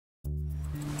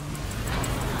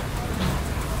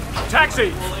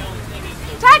Taxi!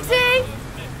 Taxi!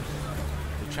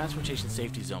 The Transportation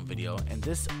Safety Zone video, and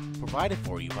this provided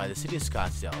for you by the City of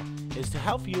Scottsdale, is to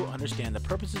help you understand the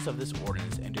purposes of this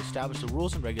ordinance and to establish the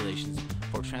rules and regulations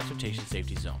for Transportation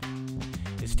Safety Zone.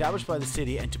 Established by the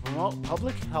city and to promote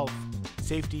public health,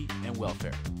 safety, and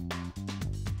welfare.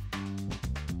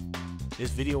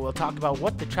 This video will talk about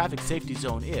what the traffic safety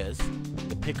zone is,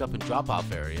 the pickup and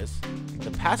drop-off areas,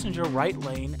 the passenger right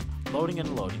lane, loading and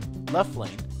unloading, left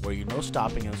lane, where you know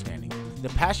stopping and standing, the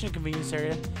passenger convenience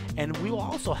area, and we will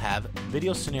also have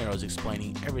video scenarios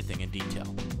explaining everything in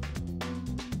detail.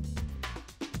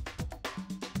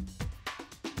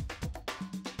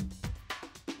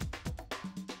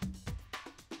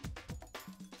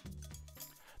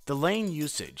 The lane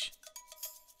usage.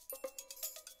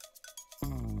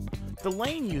 The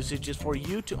lane usage is for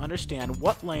you to understand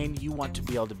what lane you want to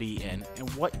be able to be in and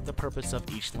what the purpose of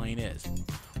each lane is.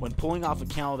 When pulling off of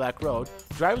Camelback Road,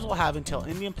 drivers will have until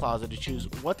Indian Plaza to choose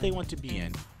what they want to be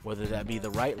in, whether that be the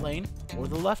right lane or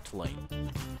the left lane.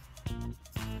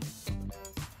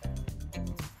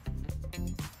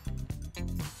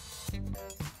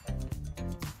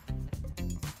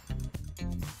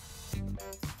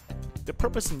 The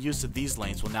purpose and use of these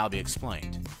lanes will now be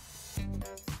explained.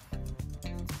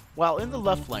 While in the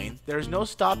left lane, there is no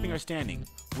stopping or standing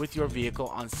with your vehicle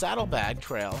on Saddlebag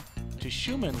Trail to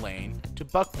Schumann Lane to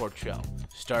Buckboard Trail,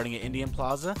 starting at Indian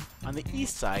Plaza on the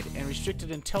east side and restricted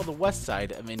until the west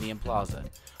side of Indian Plaza.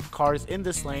 Cars in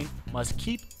this lane must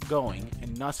keep going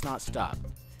and must not stop.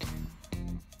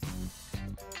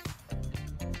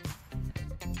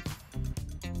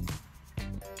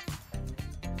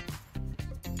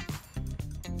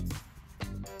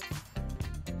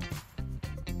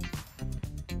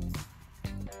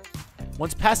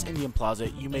 Once past Indian Plaza,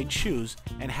 you may choose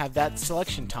and have that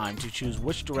selection time to choose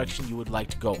which direction you would like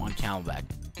to go on Camelback.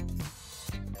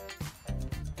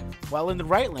 While in the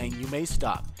right lane, you may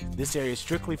stop. This area is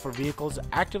strictly for vehicles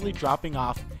actively dropping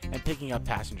off and picking up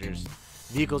passengers.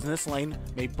 Vehicles in this lane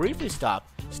may briefly stop,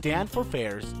 stand for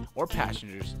fares or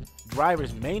passengers.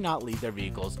 Drivers may not leave their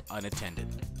vehicles unattended.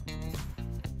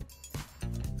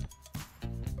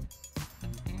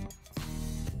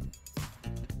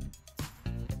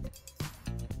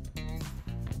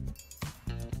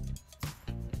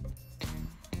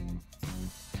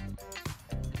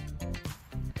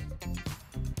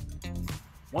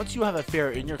 Once you have a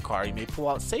fare in your car, you may pull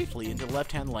out safely into the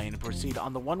left-hand lane and proceed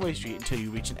on the one-way street until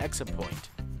you reach an exit point.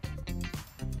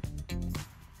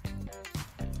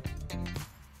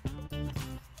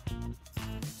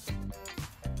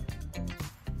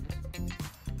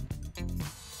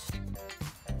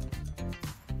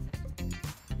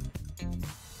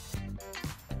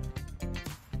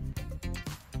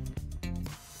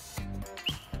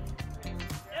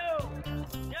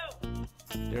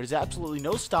 There is absolutely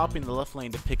no stopping in the left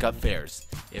lane to pick up fares.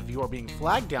 If you are being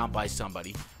flagged down by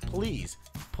somebody, please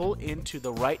pull into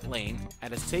the right lane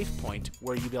at a safe point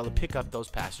where you'll be able to pick up those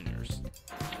passengers.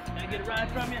 Can I get a ride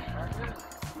from you?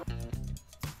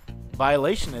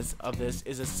 Violation of this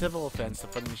is a civil offense. The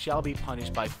offender shall be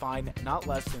punished by fine not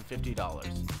less than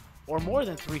 $50 or more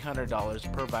than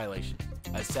 $300 per violation.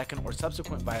 A second or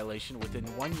subsequent violation within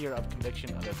 1 year of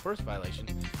conviction of a first violation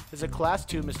is a Class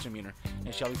 2 misdemeanor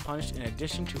and shall be punished in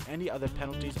addition to any other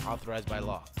penalties authorized by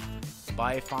law,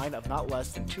 by a fine of not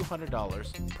less than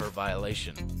 $200 per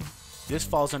violation. This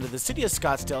falls under the City of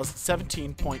Scottsdale's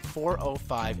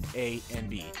 17.405A and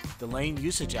B. The lane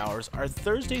usage hours are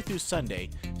Thursday through Sunday,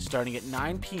 starting at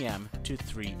 9 p.m. to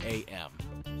 3 a.m.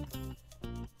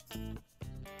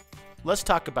 Let's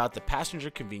talk about the passenger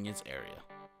convenience area.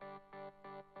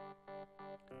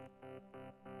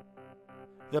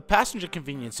 The passenger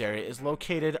convenience area is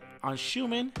located on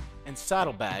Schumann and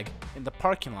Saddlebag in the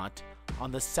parking lot on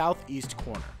the southeast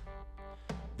corner.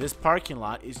 This parking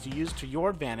lot is to use to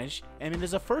your advantage, and it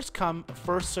is a first come,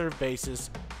 first served basis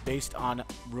based on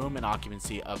room and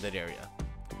occupancy of that area.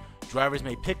 Drivers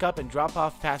may pick up and drop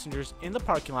off passengers in the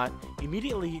parking lot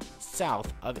immediately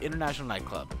south of International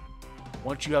Nightclub.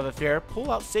 Once you have a fare, pull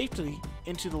out safely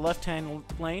into the left-hand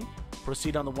lane,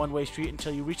 proceed on the one-way street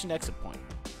until you reach an exit point.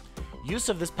 Use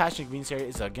of this passenger convenience area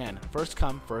is again first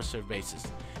come, first served basis.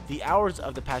 The hours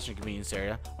of the passenger convenience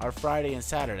area are Friday and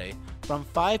Saturday from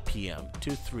 5 p.m.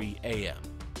 to 3 a.m.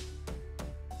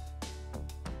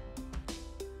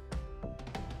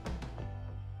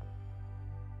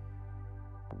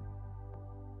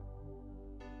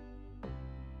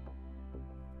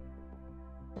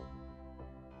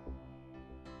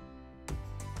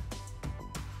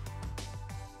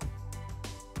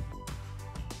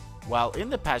 While in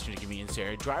the passenger convenience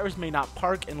area, drivers may not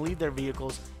park and leave their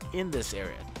vehicles in this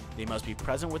area. They must be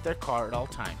present with their car at all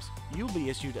times. You will be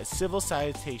issued a civil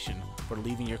citation for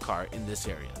leaving your car in this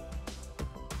area.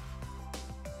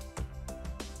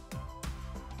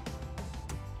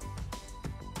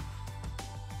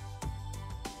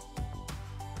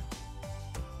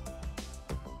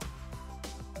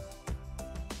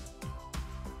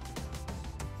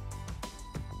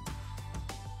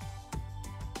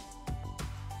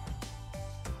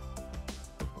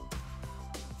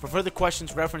 For further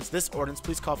questions reference this ordinance,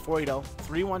 please call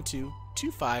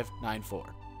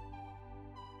 480-312-2594.